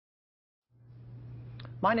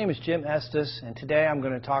My name is Jim Estes, and today I'm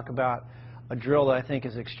going to talk about a drill that I think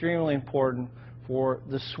is extremely important for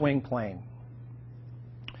the swing plane.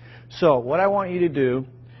 So what I want you to do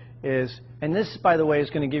is, and this by the way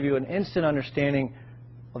is going to give you an instant understanding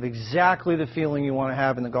of exactly the feeling you want to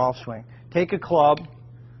have in the golf swing. Take a club,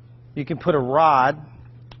 you can put a rod,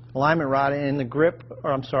 alignment rod in the grip,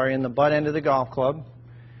 or I'm sorry, in the butt end of the golf club.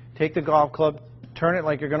 Take the golf club, turn it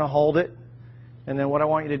like you're going to hold it, and then what I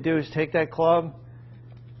want you to do is take that club,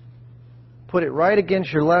 put it right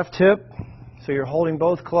against your left hip, so you're holding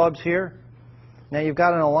both clubs here. Now you've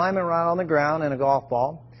got an alignment rod on the ground and a golf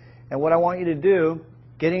ball, and what I want you to do,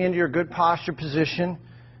 getting into your good posture position,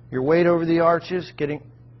 your weight over the arches,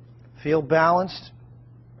 feel balanced.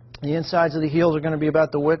 The insides of the heels are going to be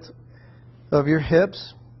about the width of your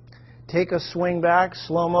hips. Take a swing back,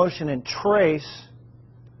 slow motion, and trace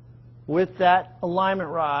with that alignment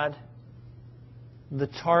rod the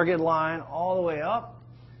target line all the way up.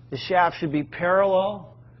 The shaft should be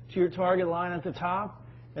parallel to your target line at the top,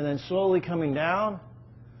 and then slowly coming down,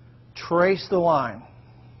 trace the line.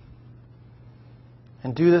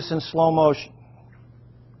 And do this in slow motion.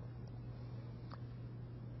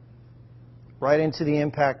 Right into the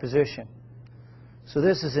impact position. So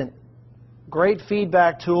this is a great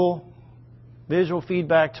feedback tool, visual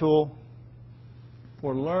feedback tool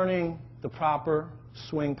for learning the proper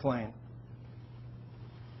swing plane.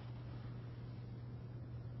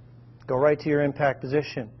 Go right to your impact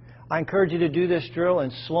position. I encourage you to do this drill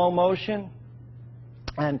in slow motion,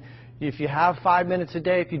 and if you have 5 minutes a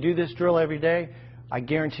day, if you do this drill every day, I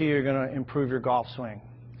guarantee you're going to improve your golf swing.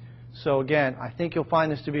 So again, I think you'll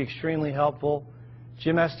find this to be extremely helpful.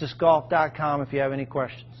 JimEstesGolf.com if you have any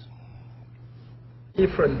questions.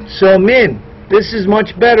 Different. So Min, this is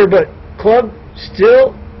much better, but club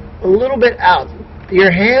still a little bit out.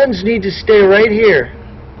 Your hands need to stay right here,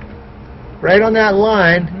 right on that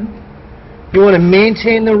line. Mm-hmm. You want to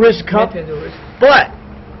maintain the wrist cup, but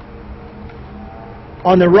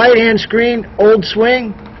on the right hand screen, old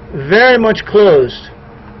swing, very much closed.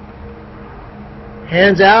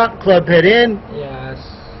 Hands out, club head in. Yes.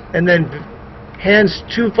 And then hands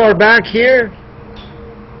too far back here.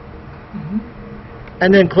 Mm-hmm.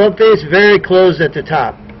 And then club face very closed at the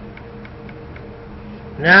top.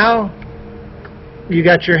 Now you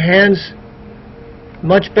got your hands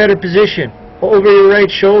much better position over your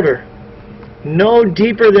right shoulder. No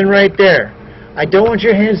deeper than right there. I don't want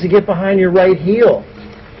your hands to get behind your right heel.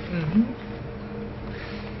 Mm-hmm.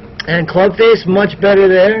 And club face much better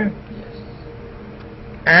there. Yes.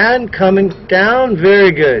 And coming down,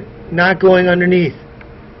 very good. Not going underneath.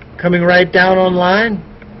 Coming right down on line.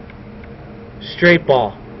 Straight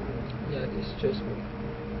ball. Yeah, it's just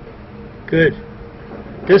Good.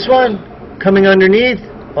 This one, coming underneath.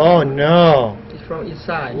 Oh no. it's from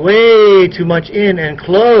inside. Way too much in and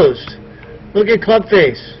closed. Look at club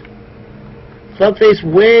face. Club face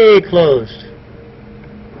way closed.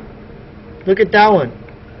 Look at that one.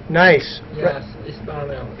 Nice. Yes, it's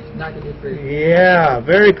parallel. It's 90 degrees. Yeah,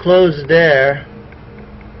 very closed there.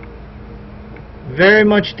 Very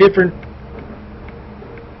much different.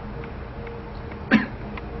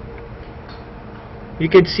 You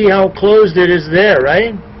can see how closed it is there,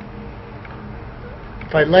 right?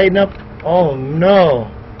 If I lighten up, oh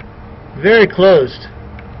no. Very closed.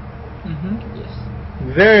 Mm-hmm.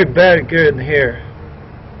 Yes. Very bad, good in here.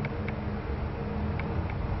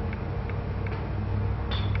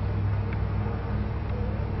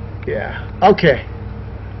 Yeah. Okay.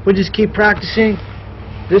 We'll just keep practicing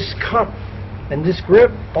this cup and this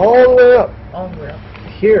grip all the way up. All the way up.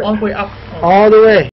 Here. All the way up. All the way.